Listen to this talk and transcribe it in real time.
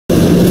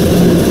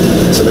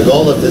So the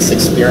goal of this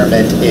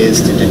experiment is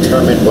to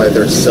determine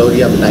whether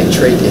sodium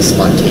nitrate is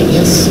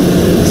spontaneous.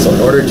 So in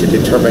order to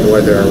determine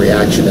whether a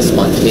reaction is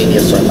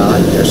spontaneous or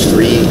not, there's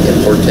three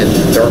important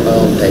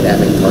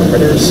thermodynamic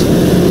parameters.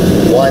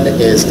 One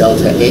is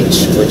delta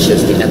H, which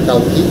is the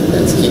enthalpy,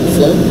 that's heat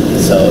flow.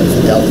 So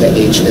if delta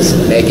H is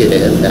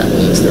negative, that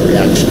means the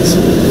reaction is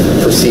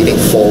proceeding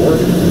forward.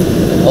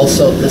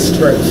 Also, this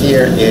term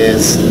here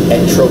is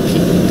entropy,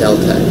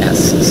 delta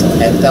S. So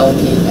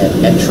enthalpy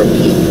and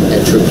entropy.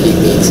 Entropy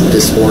means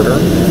disorder.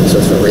 So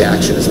if the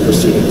reaction is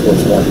proceeding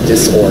towards more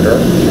disorder,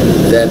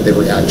 then the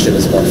reaction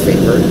is more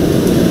favored.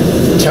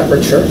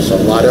 Temperature, so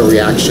a lot of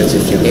reactions,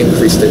 if you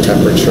increase the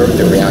temperature,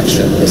 the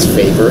reaction is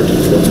favored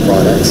towards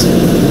products.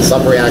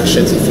 Some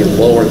reactions, if you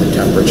lower the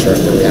temperature,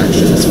 the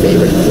reaction is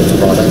favored towards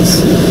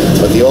products.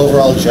 But the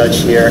overall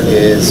judge here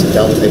is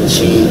delta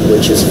G,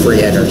 which is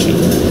free energy.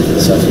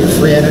 So if your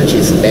free energy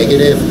is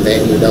negative,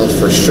 then you know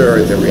for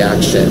sure the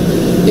reaction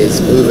is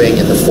moving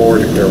in the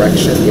forward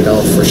direction. You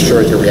know for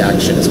sure the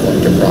reaction is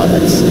going to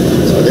products.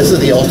 So this is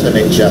the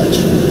ultimate judge,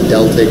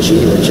 delta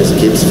G, which is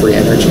Gibbs free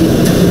energy.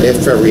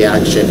 If a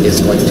reaction is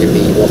going to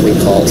be what we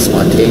call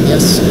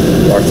spontaneous,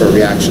 or if a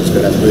reaction is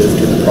going to move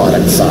to the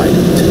product side.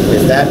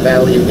 If that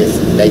value is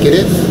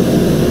negative,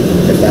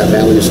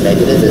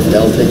 if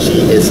delta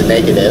G is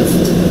negative,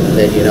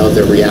 then you know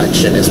the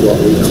reaction is what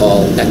we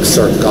call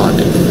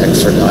exergonic.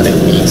 Exergonic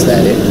means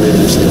that it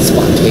moves in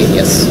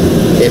spontaneous.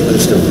 It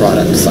moves to the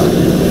product side.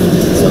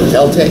 So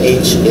delta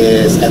H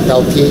is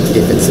enthalpy.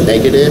 If it's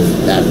negative,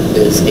 that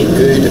is a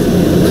good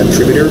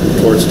contributor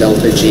towards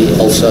delta G,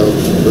 also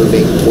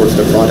moving towards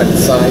the product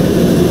side.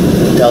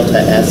 Delta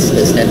S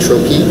is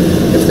entropy.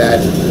 If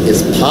that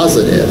is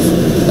positive,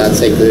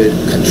 that's a good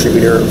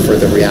contributor for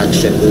the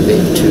reaction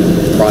moving to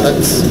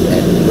products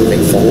and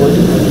moving forward.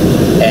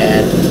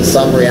 And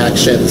some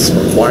reactions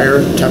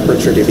require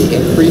temperature to be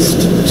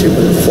increased to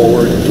move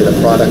forward to the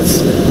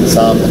products.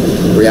 Some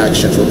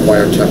reactions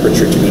require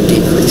temperature to be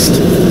decreased.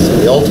 So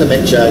the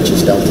ultimate judge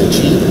is delta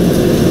G,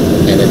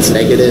 and it's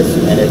negative,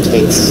 and it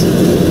takes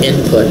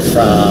input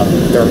from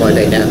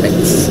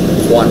thermodynamics,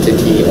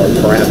 quantity or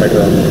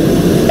parameter,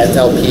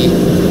 enthalpy,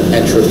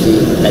 entropy,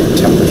 and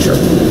temperature.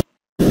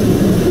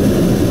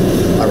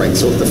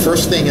 So the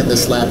first thing in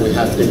this lab we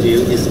have to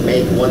do is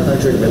make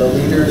 100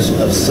 milliliters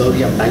of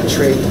sodium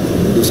nitrate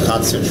whose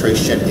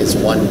concentration is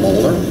 1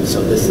 molar.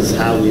 So this is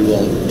how we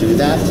will do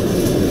that.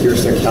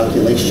 Here's the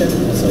calculation.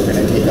 So we're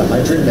going to take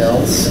 100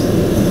 mils,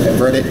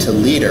 convert it to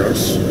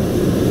liters.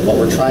 What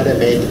we're trying to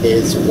make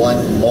is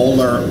 1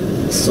 molar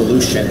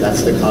solution.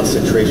 That's the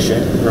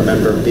concentration.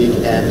 Remember,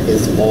 big M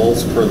is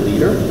moles per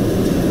liter.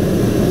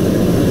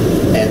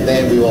 And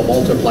then we will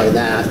multiply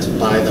that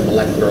by the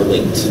molecular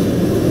weight.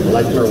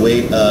 Molecular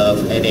weight of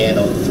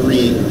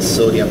NaNO3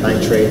 sodium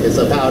nitrate is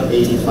about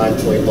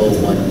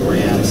 85.01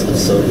 grams of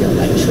sodium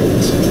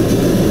nitrate.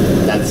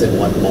 That's in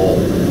 1 mole.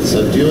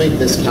 So doing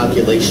this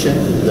calculation,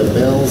 the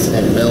mils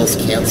and mils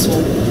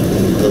cancel,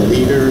 the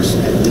liters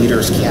and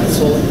liters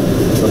cancel,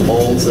 the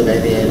moles of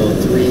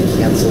NaNO3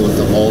 cancel with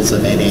the moles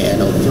of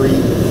NaNO3,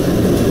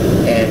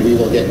 and we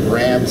will get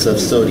grams of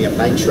sodium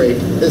nitrate.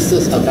 This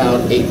is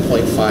about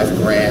 8.5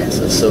 grams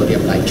of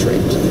sodium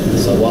nitrate.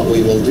 So what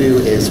we will do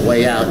is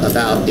weigh out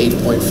about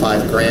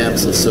 8.5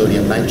 grams of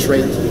sodium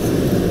nitrate,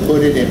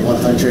 put it in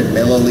 100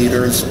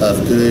 milliliters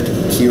of good,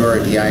 pure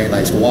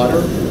deionized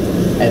water,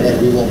 and then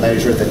we will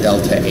measure the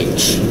delta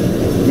H.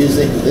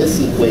 Using this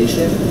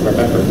equation,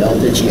 remember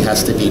delta G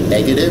has to be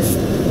negative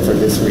for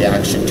this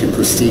reaction to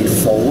proceed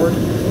forward.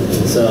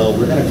 So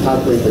we're going to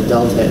calculate the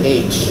delta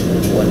H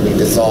when we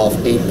dissolve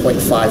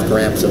 8.5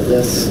 grams of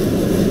this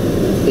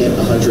in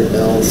 100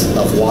 mils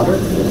of water.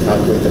 We'll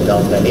calculate the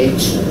delta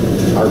H.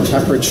 Our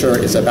temperature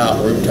is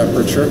about room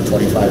temperature,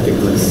 25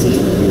 degrees C.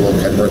 We will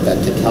convert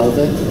that to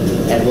Kelvin,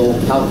 and we'll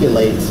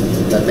calculate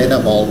the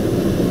minimal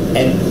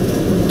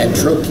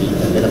entropy,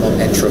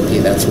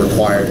 that's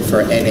required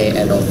for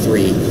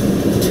NaNO3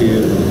 to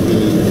be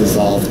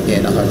dissolved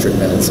in 100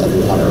 mils of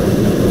water.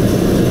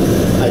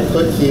 I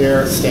put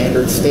here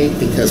standard state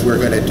because we're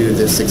going to do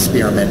this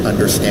experiment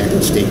under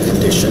standard state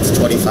conditions,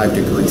 25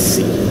 degrees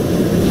C.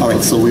 All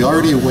right, so we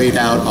already weighed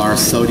out our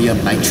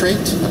sodium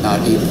nitrate,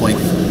 about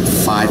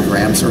 8.5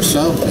 grams or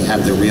so. We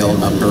have the real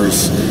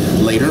numbers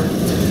later.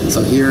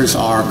 So here's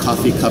our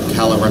coffee cup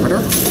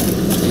calorimeter.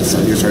 Okay, so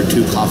here's our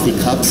 2 coffee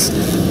cups.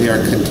 They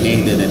are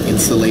contained in an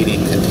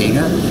insulating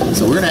container.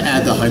 So we're going to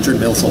add the 100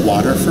 mils of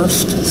water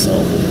first.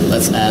 So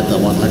let's add the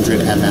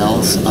 100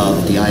 mLs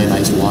of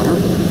deionized water.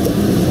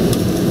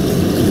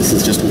 This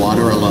is just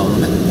water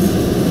alone. And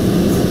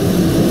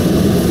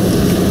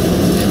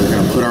we're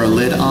going to put our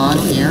lid on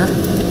here.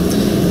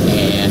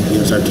 And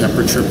here's our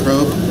temperature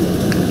probe.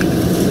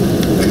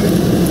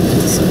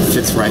 So it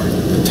fits right.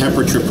 The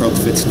temperature probe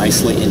fits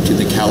nicely into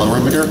the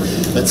calorimeter.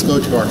 Let's go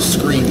to our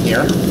screen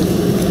here.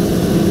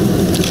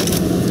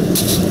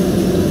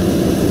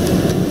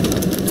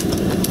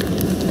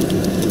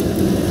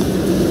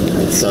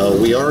 So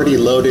we already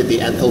loaded the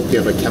enthalpy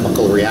of a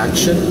chemical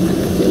reaction.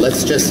 Okay,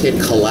 let's just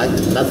hit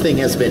collect. Nothing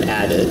has been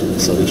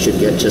added, so we should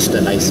get just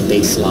a nice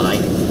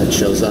baseline that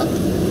shows up.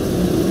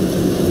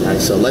 All right,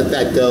 so let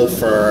that go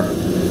for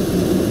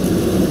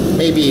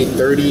maybe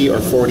 30 or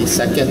 40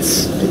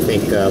 seconds. I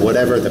think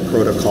whatever the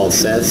protocol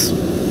says.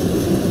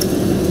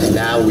 And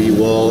now we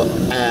will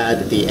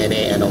add the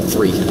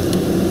NaNO3.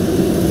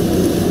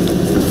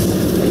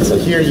 So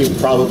here you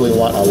probably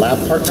want a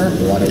lab partner.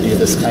 You want to do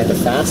this kind of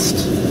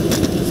fast.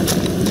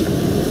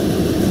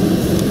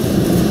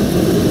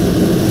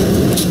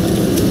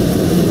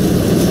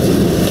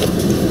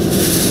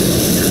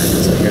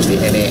 So here's the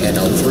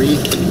NaNO3.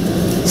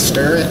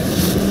 Stir it.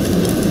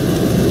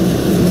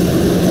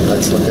 And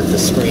let's look at the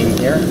screen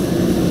here.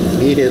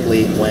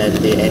 Immediately when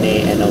the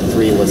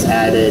NaNO3 was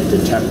added, the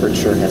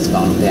temperature has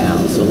gone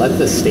down. So let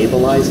this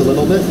stabilize a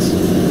little bit.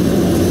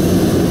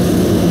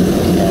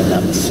 And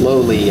I'm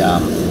slowly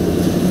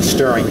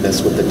stirring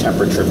this with the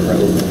temperature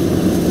probe.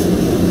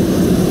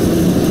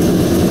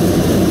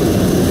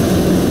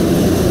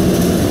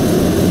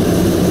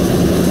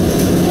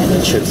 And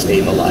it should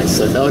stabilize.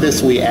 So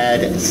notice we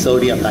add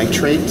sodium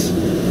nitrate,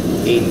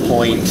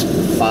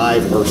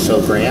 8.5 or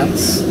so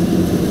grams.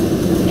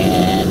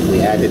 And we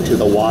add it to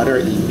the water.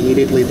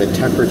 Immediately the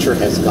temperature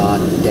has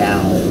gone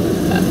down.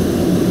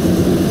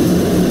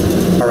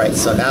 All right,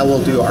 so now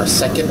we'll do our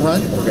second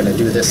run. We're going to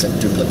do this in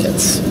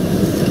duplicates.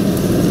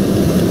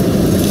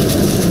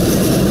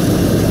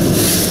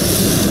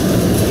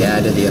 We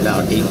added the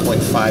about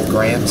 8.5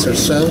 grams or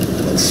so.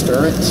 Let's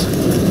stir it.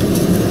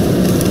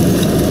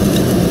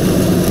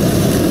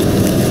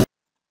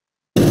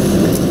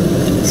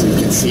 So you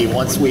can see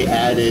once we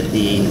added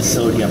the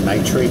sodium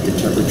nitrate, the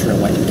temperature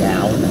went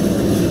down.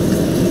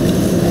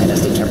 And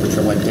as the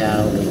temperature went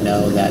down, we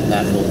know that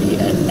that will be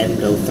an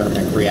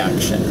endothermic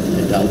reaction.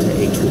 The delta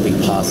H will be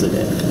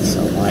positive.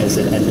 So why is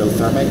it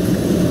endothermic?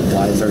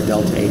 Why is our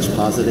delta H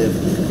positive?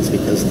 It's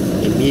because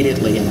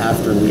immediately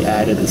after we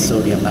added the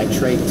sodium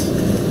nitrate,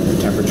 the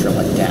temperature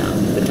went down.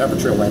 If the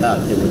temperature went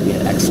up, it would be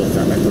an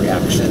exothermic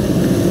reaction.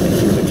 And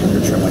here the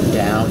temperature went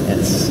down.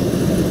 And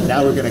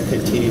now we're going to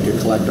continue to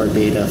collect our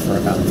data for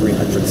about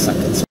 300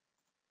 seconds.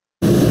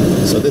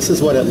 So this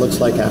is what it looks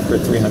like after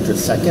 300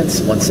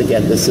 seconds. Once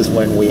again, this is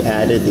when we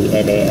added the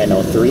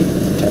NaNO3.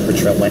 The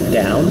temperature went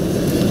down.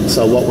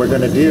 So what we're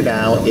going to do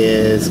now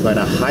is going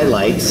to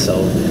highlight,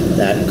 so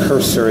that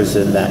cursor is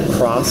in that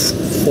cross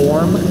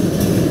form,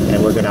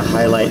 and we're going to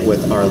highlight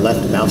with our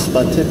left mouse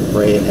button,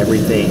 gray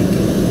everything,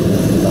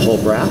 the whole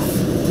graph.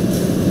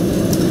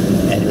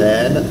 And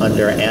then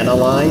under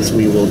Analyze,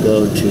 we will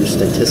go to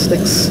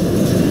Statistics,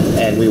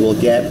 and we will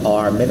get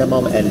our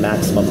minimum and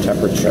maximum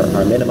temperature.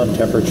 Our minimum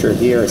temperature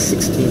here is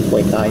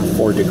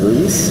 16.94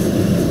 degrees,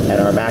 and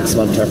our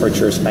maximum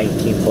temperature is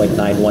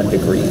 19.91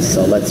 degrees.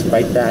 So let's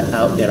write that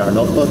out in our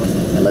notebook,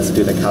 and let's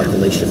do the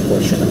calculation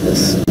portion of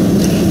this.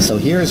 So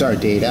here's our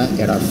data.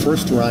 In our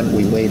first run,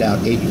 we weighed out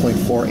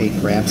 8.48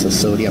 grams of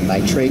sodium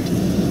nitrate,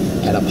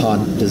 and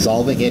upon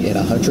dissolving it in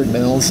 100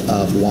 mils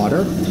of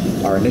water,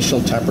 our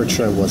initial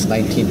temperature was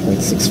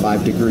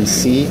 19.65 degrees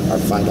C. Our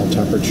final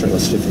temperature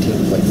was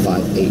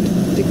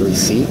 15.58 degrees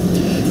C.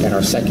 In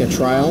our second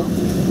trial,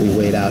 we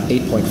weighed out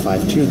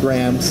 8.52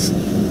 grams,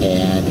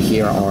 and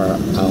here are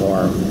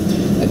our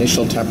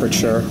initial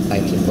temperature,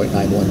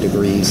 19.91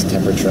 degrees.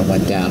 Temperature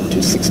went down to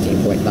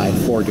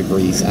 16.94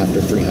 degrees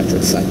after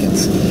 300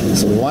 seconds.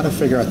 So we want to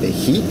figure out the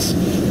heat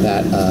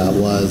that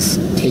was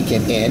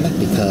taken in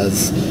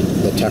because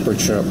the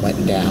temperature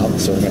went down.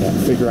 So we're going to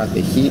figure out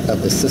the heat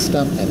of the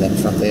system, and then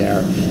from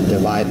there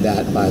divide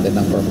that by the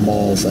number of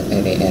moles of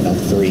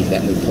NaNO3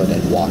 that we put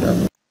in water.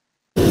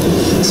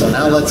 So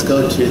now let's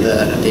go to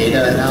the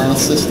data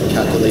analysis, the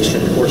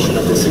calculation portion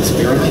of this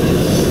experiment.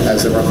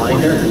 As a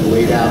reminder, we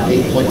weighed out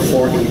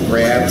 8.48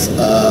 grams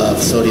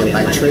of sodium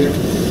nitrate.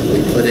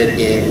 We put it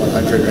in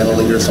 100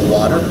 milliliters of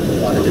water. We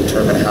want to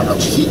determine how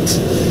much heat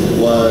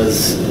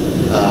was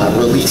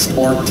released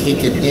or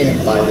taken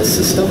in by the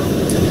system.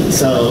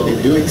 So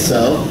in doing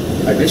so,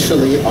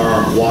 initially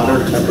our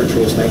water temperature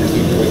was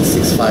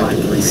 19.65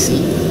 degrees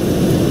C.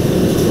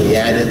 We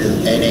added the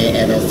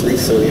NaNO3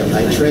 sodium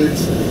nitrate,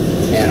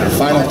 and our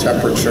final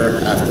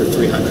temperature after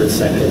 300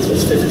 seconds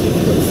was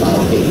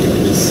 15.58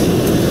 degrees C.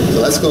 So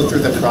let's go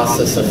through the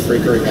process of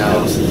figuring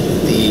out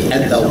the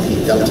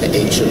enthalpy, delta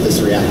H, of this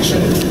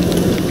reaction.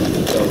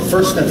 So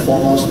first and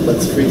foremost,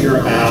 let's figure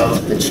out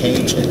the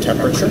change in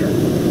temperature.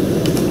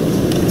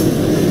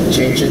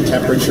 Change in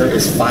temperature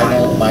is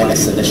final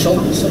minus initial,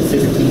 so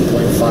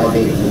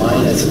 15.58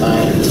 minus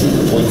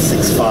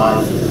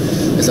 19.65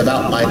 is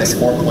about minus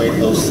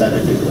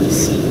 4.07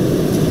 degrees C.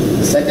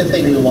 The second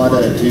thing we want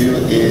to do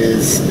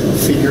is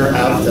figure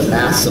out the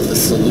mass of the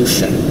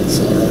solution.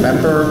 So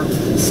remember,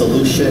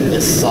 solution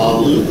is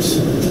solute.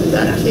 In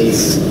that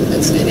case,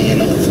 it's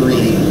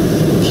NaNO3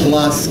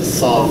 plus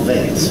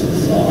solvent.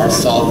 So our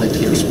solvent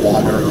here is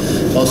water.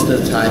 Most of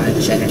the time in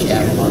Gen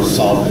Chem, our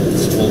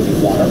solvents will be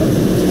water.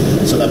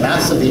 So the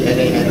mass of the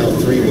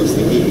NaNO3 was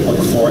the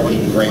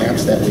 8.48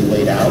 grams that we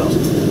laid out.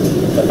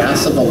 The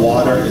mass of the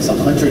water is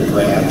 100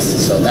 grams,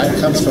 so that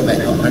comes from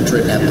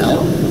 100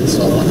 ml.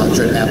 So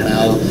 100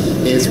 ml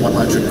is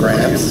 100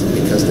 grams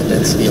because the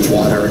density of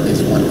water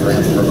is 1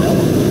 gram per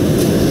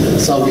ml.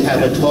 So we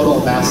have a total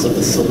mass of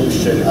the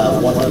solution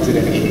of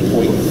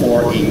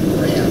 108.48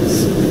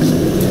 grams.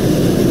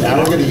 Now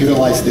we're going to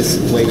utilize this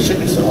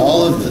equation. So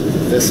all of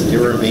this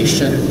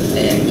derivation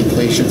and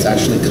equations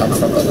actually come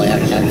from the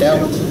lab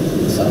handout.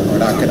 So we're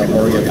not going to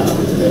worry about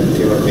the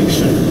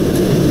derivation.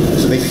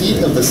 So the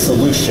heat of the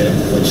solution,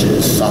 which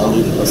is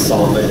solute plus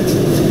solvent,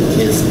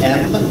 is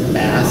M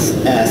mass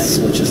S,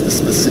 which is the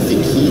specific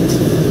heat,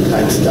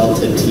 times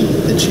delta T,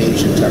 the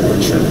change in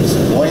temperature. So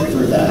going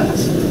through that,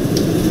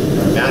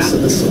 our mass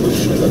of the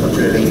solution is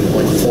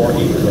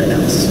 108.48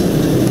 grams.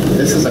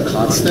 This is a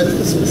constant.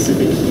 The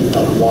specific heat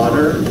of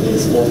water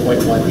is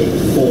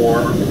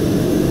 4.184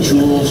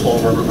 joules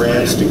over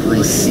grams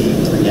degrees C.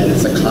 Again,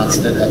 it's a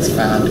constant that's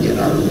found in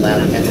our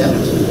lab handout.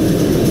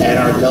 And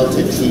our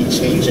delta T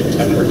change in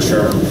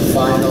temperature,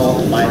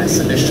 final minus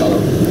initial,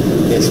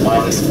 is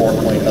minus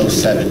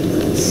 4.07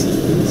 degrees.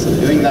 So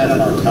doing that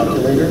on our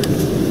calculator,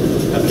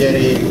 I'm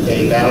getting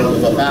a value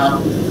of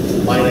about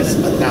minus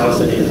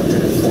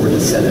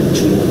 1,847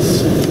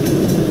 joules.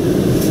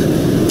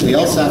 We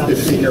also have to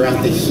figure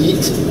out the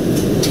heat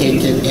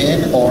taken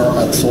in or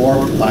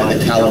absorbed by the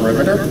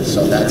calorimeter.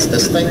 So that's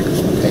this thing.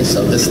 Okay,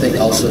 so this thing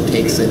also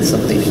takes in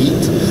some of the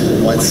heat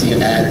once you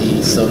add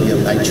the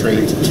sodium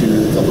nitrate to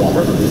the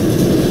water.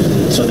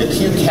 So the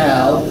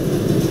qcal,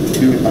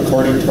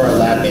 according to our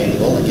lab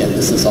manual, again,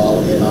 this is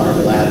all in our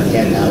lab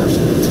handout,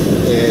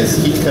 is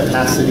heat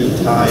capacity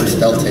times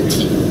delta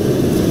T.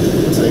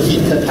 So the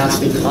heat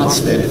capacity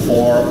constant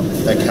for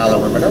the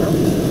calorimeter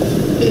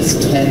is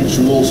 10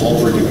 joules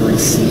over degree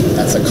C.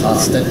 That's a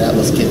constant that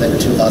was given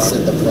to us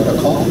in the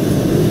protocol.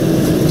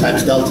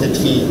 Times delta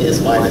T is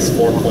minus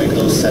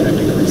 4.07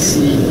 degrees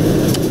C.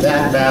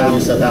 That value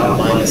is about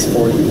minus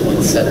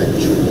 40.7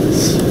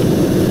 joules.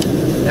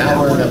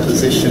 Now we're in a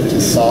position to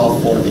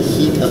solve for the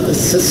heat of the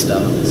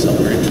system. So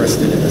we're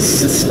interested in the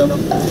system,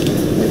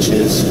 which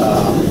is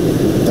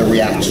the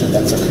reaction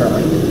that's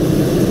occurring.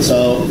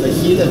 So the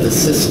heat of the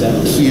system,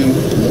 Q,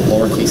 the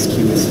lowercase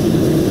q is heat,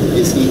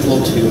 is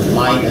equal to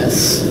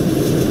minus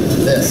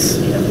this,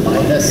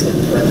 minus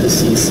in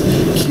parentheses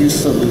Q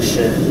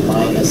solution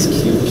minus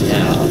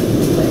qcal.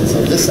 Right?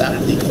 So this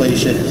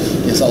equation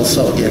is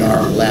also in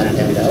our lab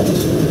handout.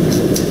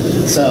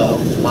 So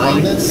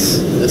minus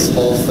this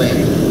whole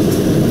thing.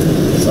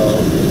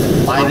 So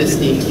minus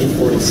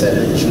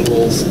 1847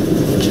 joules,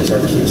 which is our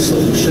Q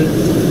solution,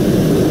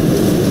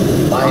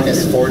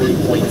 minus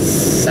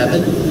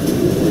 40.7,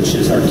 which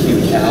is our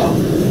qcal.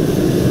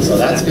 So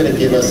that's going to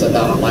give us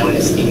about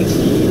minus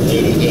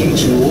 1888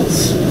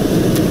 joules.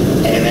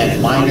 And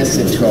then minus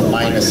into a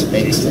minus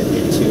makes it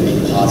into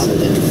a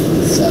positive.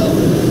 So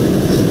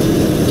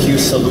Q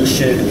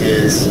solution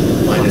is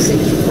minus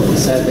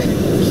 1847.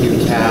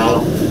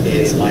 qcal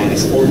is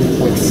minus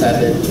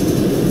 40.7.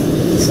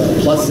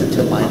 So plus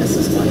into minus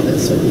is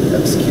minus. So it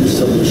becomes Q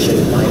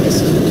solution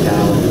minus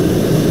qcal.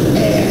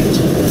 And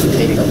if we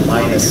take the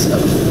minus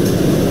of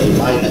a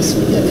minus,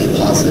 we get a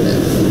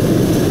positive.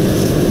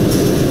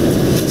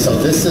 So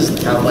this is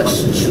how much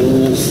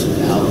joules.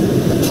 Now,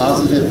 the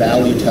positive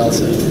value tells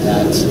us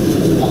that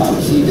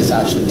heat is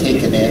actually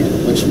taken in,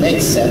 which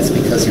makes sense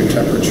because your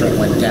temperature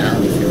went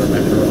down, if you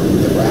remember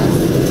on the graph.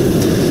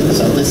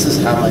 So this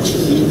is how much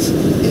heat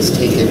is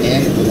taken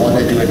in. We want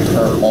to do it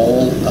per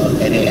mole of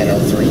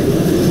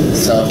NaNO3.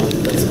 So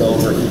let's go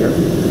over here.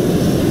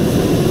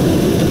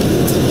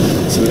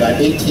 So we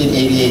got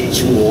 1888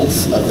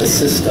 joules of the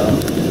system.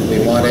 We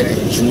want it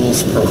in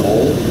joules per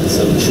mole.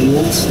 So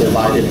joules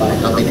divided by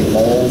how many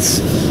moles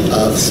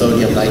of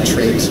sodium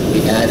nitrate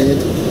we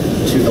added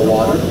to the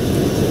water.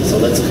 So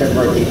let's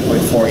convert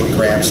 8.48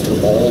 grams to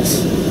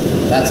moles.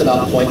 That's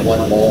about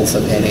 0.1 moles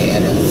of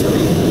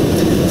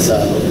NaNO3.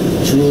 So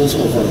joules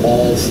over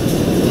moles,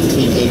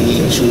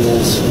 1888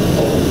 joules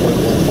over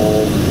 0.1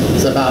 mole.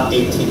 It's about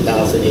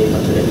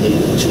 18,880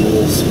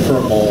 joules per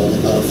mole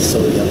of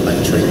sodium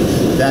nitrate.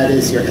 That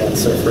is your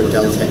answer for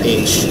delta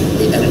H,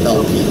 the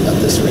enthalpy of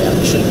this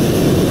reaction.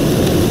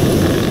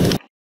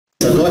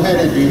 So go ahead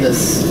and do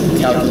this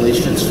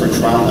calculations for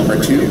trial number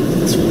 2.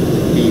 This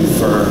would be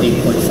for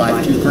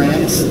 8.52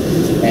 grams.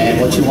 And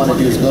what you want to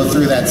do is go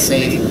through that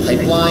same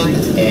pipeline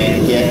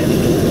and get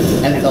the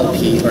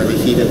enthalpy, or the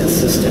heat of the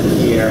system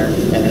here,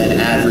 and then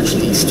average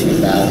these two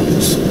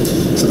values.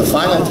 So the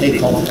final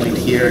take-home point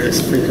here is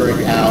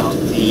figuring out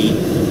the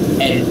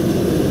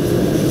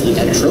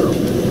entropy.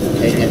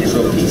 Okay,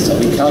 entropy. So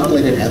we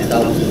calculated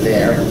enthalpy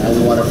there. Now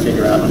we want to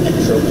figure out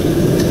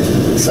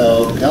entropy.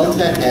 So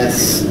delta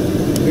S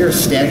Here's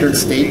standard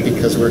state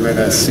because we're going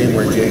to assume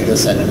we're doing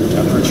this at room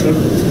temperature.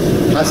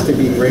 Has to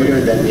be greater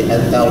than the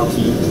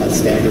enthalpy at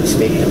standard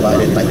state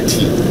divided by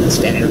T.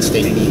 Standard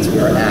state means we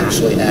are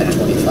actually at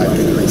 25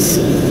 degrees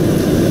C.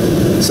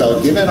 So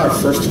given our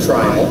first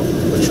trial,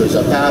 which was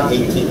about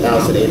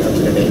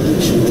 18,880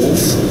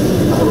 joules,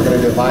 we're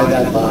going to divide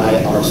that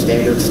by our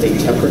standard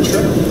state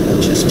temperature,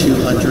 which is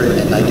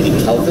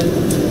 290 Kelvin.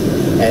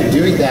 And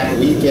doing that,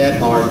 we get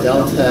our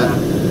delta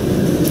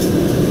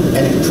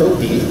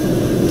entropy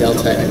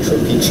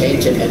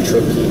change in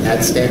entropy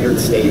at standard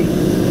state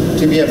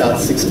to be about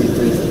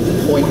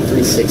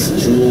 63.36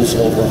 joules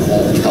over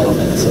mole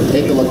Kelvin. So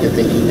take a look at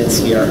the units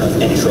here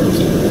of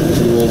entropy,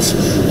 joules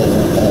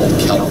over mole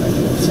Kelvin.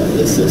 So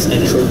this is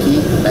entropy,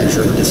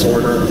 measured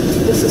disorder.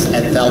 This is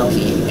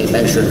enthalpy, a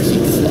measured heat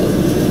flow.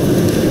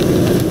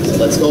 So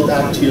let's go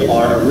back to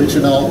our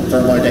original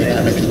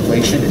thermodynamic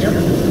equation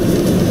here.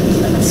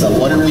 So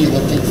what are we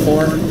looking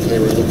for? Okay,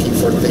 we're looking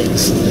for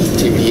things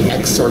to be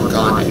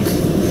exergonic.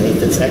 Okay,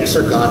 if it's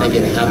exergonic,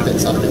 it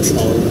happens on its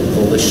own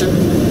volition.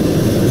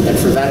 And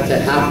for that to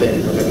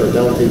happen, remember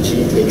delta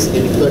G takes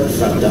input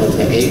from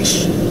delta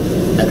H,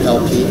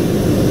 enthalpy,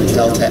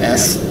 delta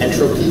S,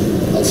 entropy,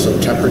 also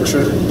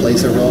temperature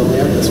plays a role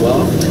there as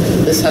well.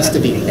 This has to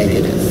be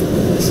negative.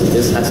 So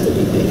this has to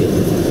be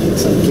negative.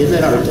 So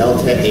given our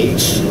delta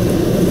H,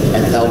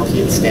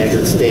 enthalpy in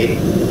standard state,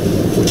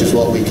 which is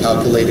what we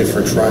calculated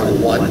for trial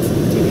 1,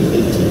 giving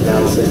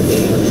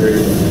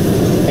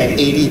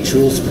 18,880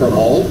 joules per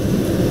mole,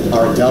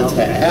 our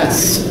delta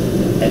S,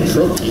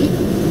 entropy,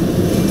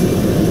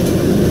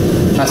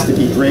 has to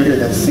be greater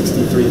than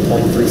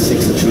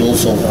 63.36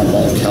 joules over a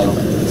mole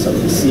Kelvin. So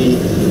you see,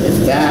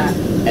 if that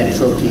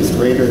entropy is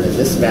greater than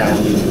this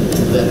value,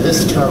 then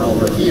this term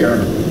over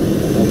here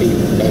will be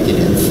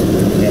negative.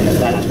 And if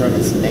that term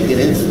is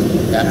negative,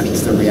 that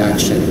means the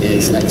reaction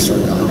is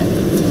exergonic.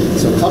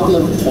 So a couple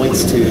of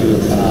points to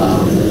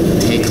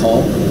take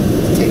home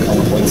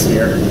points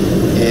here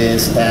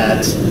is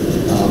that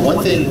one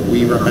thing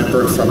we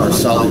remembered from our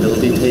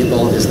solubility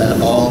table is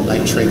that all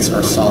nitrates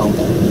are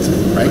soluble,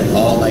 right?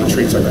 All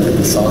nitrates are going to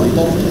be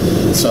soluble.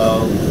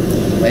 So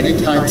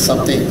anytime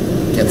something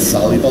gets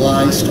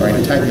solubilized, or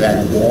anytime you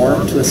add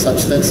warm to a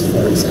substance,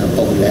 for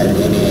example, you add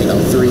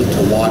NaNO3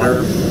 to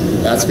water,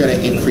 that's going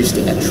to increase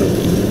the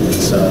entropy.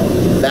 So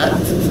that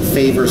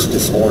favors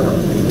disorder.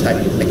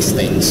 Anytime you mix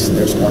things,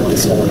 there's more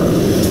disorder.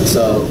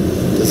 So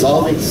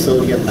dissolving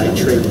sodium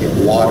nitrate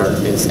in water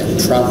is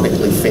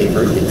entropically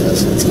favored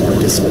because it's more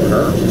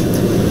disorder.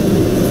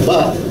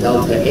 But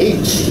delta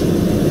H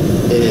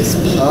is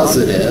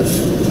positive,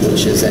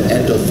 which is an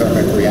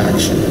endothermic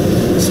reaction.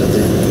 So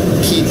the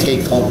key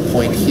take-home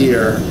point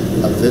here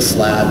of this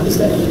lab is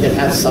that you can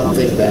have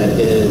something that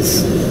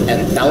is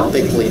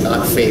enthalpically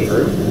not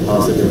favored,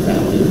 positive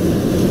value,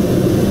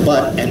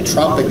 but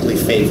entropically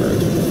favored,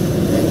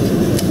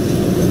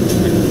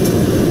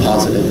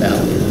 positive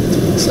value.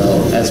 So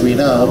as we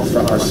know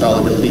from our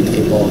solubility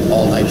table,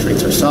 all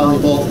nitrates are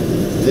soluble.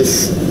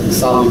 This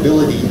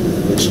solubility,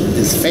 which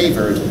is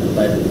favored,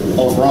 but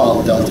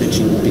overall delta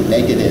G will be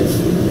negative,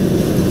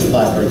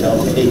 but our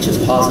delta H is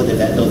positive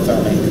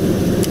endothermic.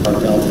 Our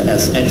delta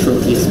S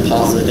entropy is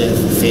positive,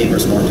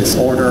 favors more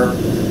disorder.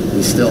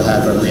 We still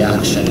have a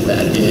reaction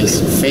that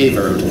is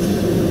favored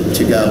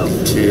to go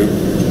into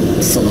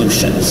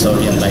solution.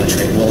 Sodium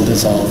nitrate will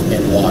dissolve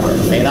in water.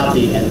 It may not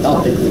be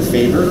enthalpically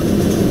favored,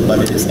 but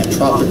it is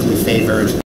entropically favored.